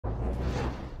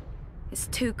It's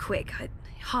too quick. It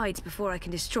hides before I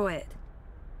can destroy it.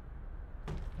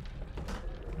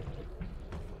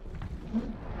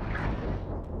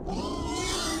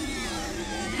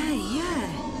 Hey,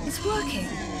 yeah, it's working.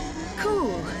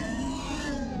 Cool.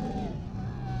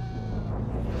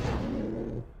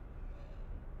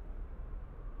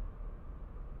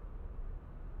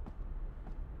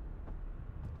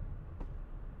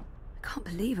 I can't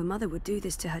believe a mother would do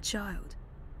this to her child.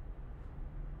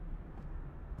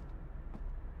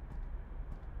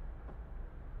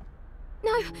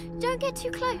 No, don't get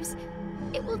too close.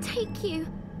 It will take you.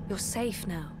 You're safe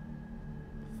now.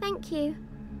 Thank you.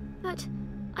 But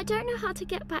I don't know how to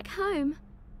get back home.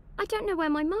 I don't know where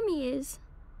my mummy is.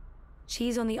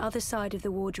 She's on the other side of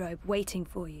the wardrobe, waiting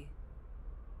for you.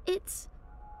 It's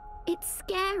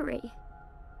scary.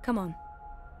 Come on.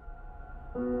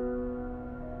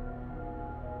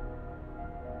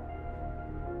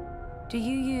 Do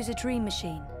you use a dream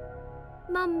machine?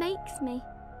 Mum makes me.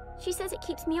 She says it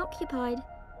keeps me occupied.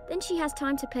 Then she has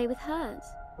time to play with hers.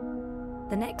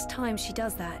 The next time she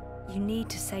does that, you need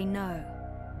to say no.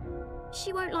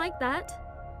 She won't like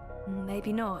that.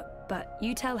 Maybe not, but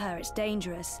you tell her it's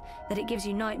dangerous, that it gives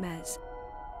you nightmares.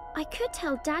 I could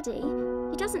tell Daddy.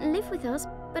 He doesn't live with us,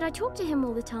 but I talk to him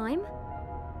all the time.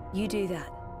 You do that.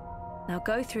 Now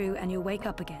go through and you'll wake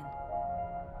up again.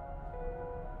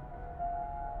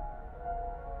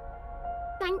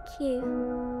 Thank you.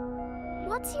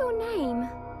 What's your name?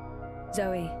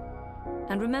 Zoe.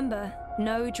 And remember,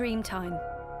 no dream time.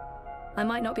 I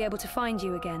might not be able to find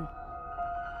you again.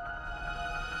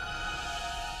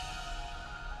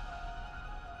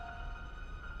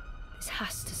 This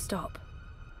has to stop.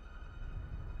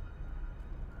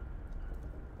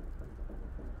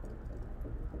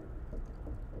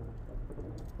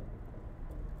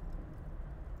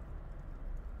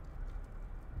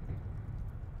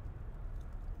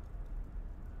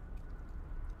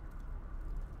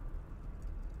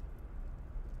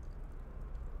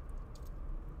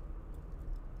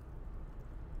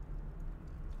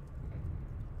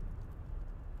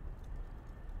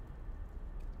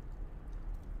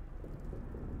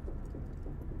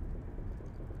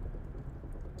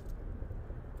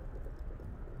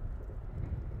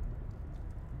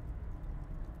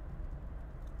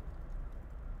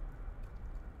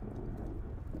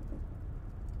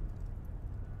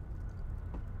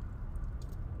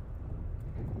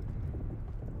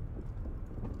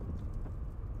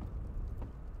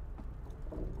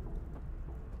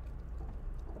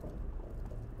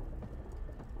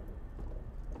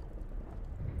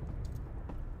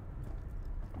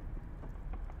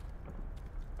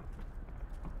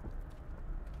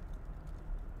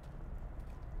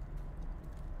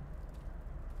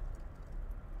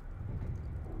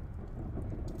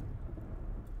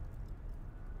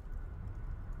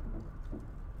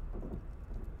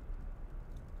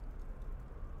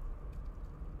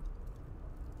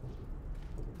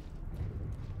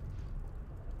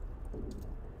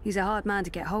 He's a hard man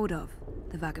to get hold of,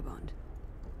 the vagabond.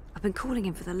 I've been calling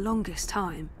him for the longest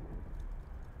time.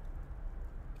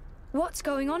 What's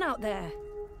going on out there?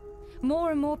 More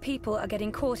and more people are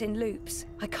getting caught in loops.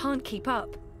 I can't keep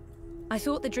up. I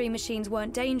thought the dream machines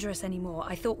weren't dangerous anymore.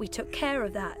 I thought we took care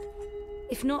of that.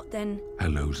 If not, then...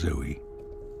 Hello, Zoe.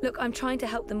 Look, I'm trying to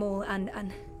help them all, and...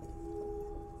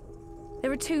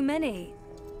 There are too many.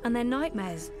 And they're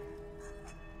nightmares.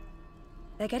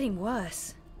 They're getting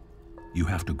worse. You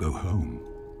have to go home.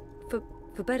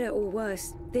 For better or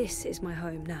worse, this is my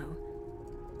home now.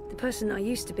 The person I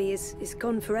used to be is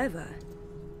gone forever.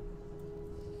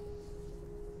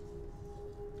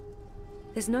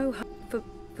 There's no hope.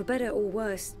 For better or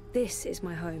worse, this is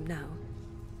my home now.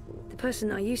 The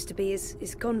person I used to be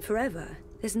is gone forever.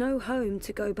 There's no home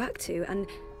to go back to, and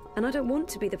I don't want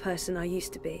to be the person I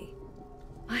used to be.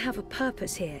 I have a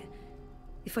purpose here.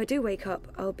 If I do wake up,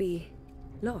 I'll be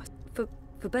lost.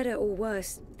 For better or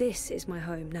worse, this is my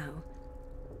home now.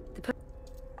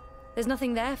 There's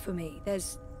nothing there for me.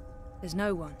 There's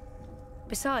no one.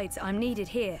 Besides, I'm needed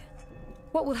here.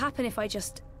 What will happen if I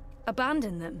just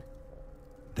abandon them?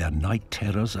 Their night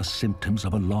terrors are symptoms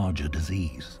of a larger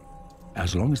disease.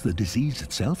 As long as the disease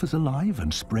itself is alive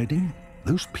and spreading,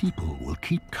 those people will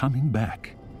keep coming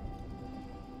back.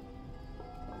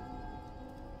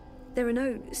 There are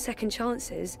no second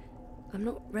chances. I'm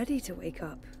not ready to wake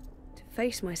up, to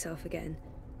face myself again.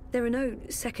 There are no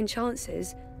second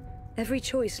chances. Every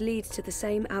choice leads to the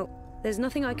same There's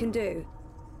nothing I can do.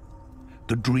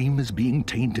 The dream is being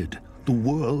tainted. The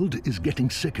world is getting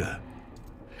sicker.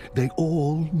 They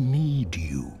all need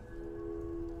you.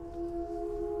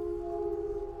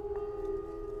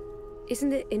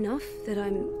 Isn't it enough that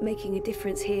I'm making a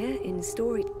difference here in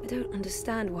story? I don't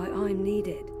understand why I'm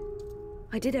needed.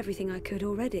 I did everything I could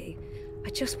already. I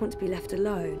just want to be left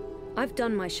alone. I've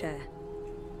done my share.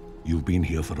 You've been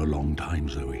here for a long time,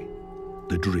 Zoe.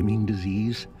 The dreaming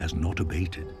disease has not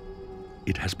abated.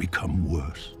 It has become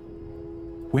worse.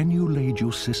 When you laid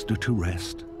your sister to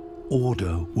rest,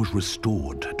 order was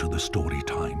restored to the story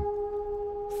time.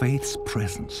 Faith's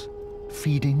presence,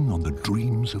 feeding on the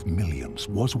dreams of millions,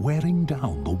 was wearing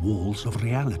down the walls of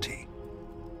reality.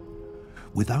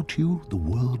 Without you, the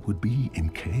world would be in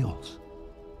chaos.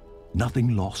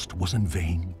 Nothing lost was in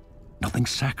vain. Nothing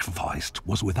sacrificed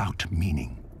was without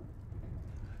meaning.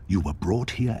 You were brought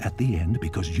here at the end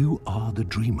because you are the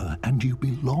dreamer and you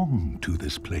belong to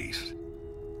this place.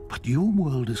 But your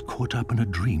world is caught up in a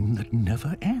dream that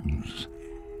never ends.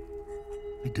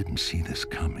 I didn't see this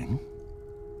coming.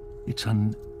 It's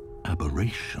an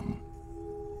aberration.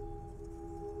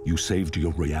 You saved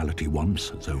your reality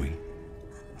once, Zoe.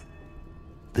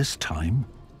 This time,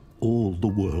 all the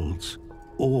worlds,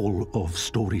 all of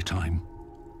Storytime,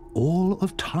 all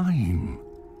of time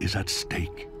is at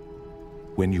stake.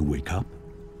 When you wake up,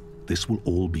 this will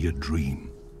all be a dream.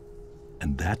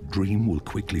 And that dream will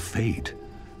quickly fade.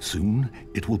 Soon,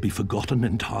 it will be forgotten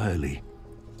entirely.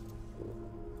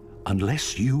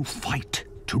 Unless you fight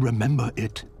to remember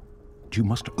it, you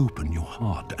must open your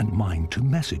heart and mind to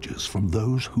messages from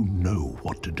those who know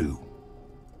what to do.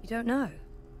 You don't know?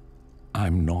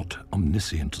 I'm not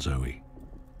omniscient, Zoe.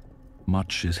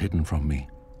 Much is hidden from me.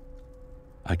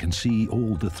 I can see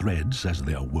all the threads as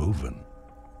they are woven,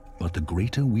 but the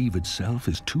greater weave itself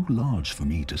is too large for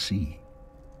me to see.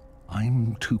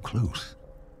 I'm too close,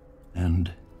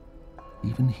 and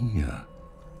even here,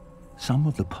 some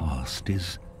of the past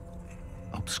is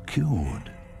obscured.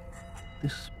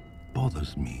 This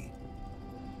bothers me.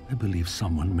 I believe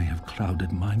someone may have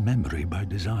clouded my memory by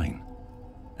design.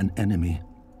 An enemy,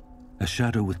 a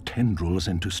shadow with tendrils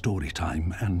into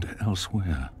Storytime and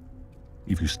elsewhere.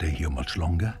 If you stay here much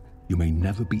longer, you may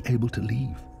never be able to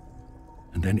leave.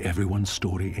 And then everyone's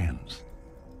story ends.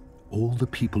 All the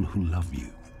people who love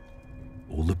you,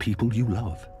 all the people you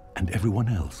love, and everyone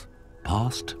else,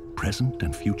 past, present,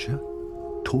 and future,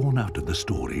 torn out of the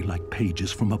story like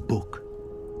pages from a book.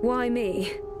 Why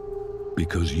me?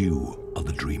 Because you are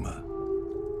the dreamer.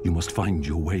 You must find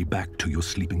your way back to your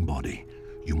sleeping body.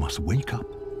 You must wake up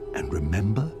and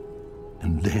remember,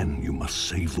 and then you must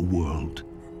save the world.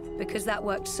 Because that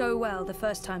worked so well the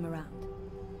first time around.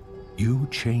 You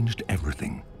changed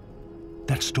everything.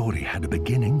 That story had a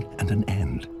beginning and an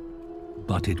end.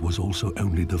 But it was also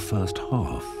only the first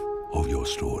half of your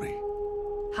story.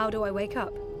 How do I wake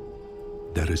up?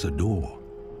 There is a door.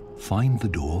 Find the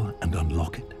door and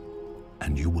unlock it,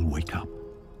 and you will wake up.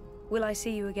 Will I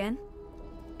see you again?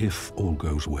 If all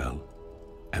goes well,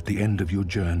 at the end of your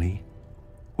journey,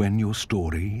 when your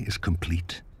story is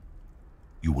complete,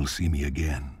 you will see me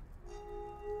again.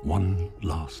 One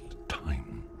last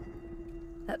time.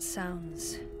 That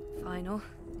sounds final.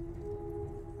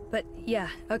 But yeah,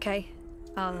 okay.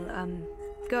 I'll,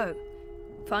 go.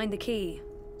 Find the key.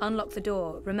 Unlock the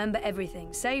door. Remember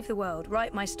everything. Save the world.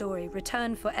 Write my story.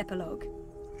 Return for epilogue.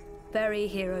 Bury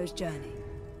hero's journey.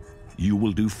 You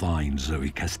will do fine,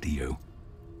 Zoe Castillo.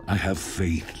 I have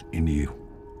faith in you.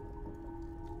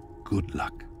 Good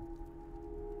luck.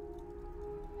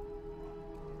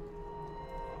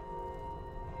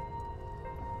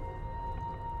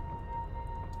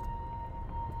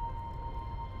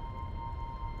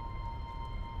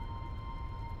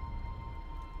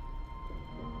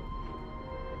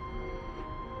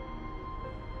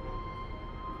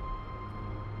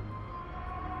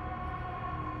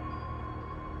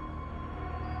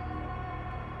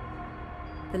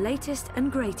 The latest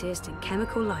and greatest in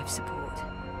chemical life support.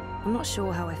 I'm not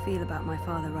sure how I feel about my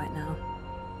father right now.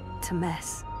 It's a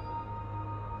mess.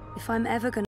 If I'm ever gonna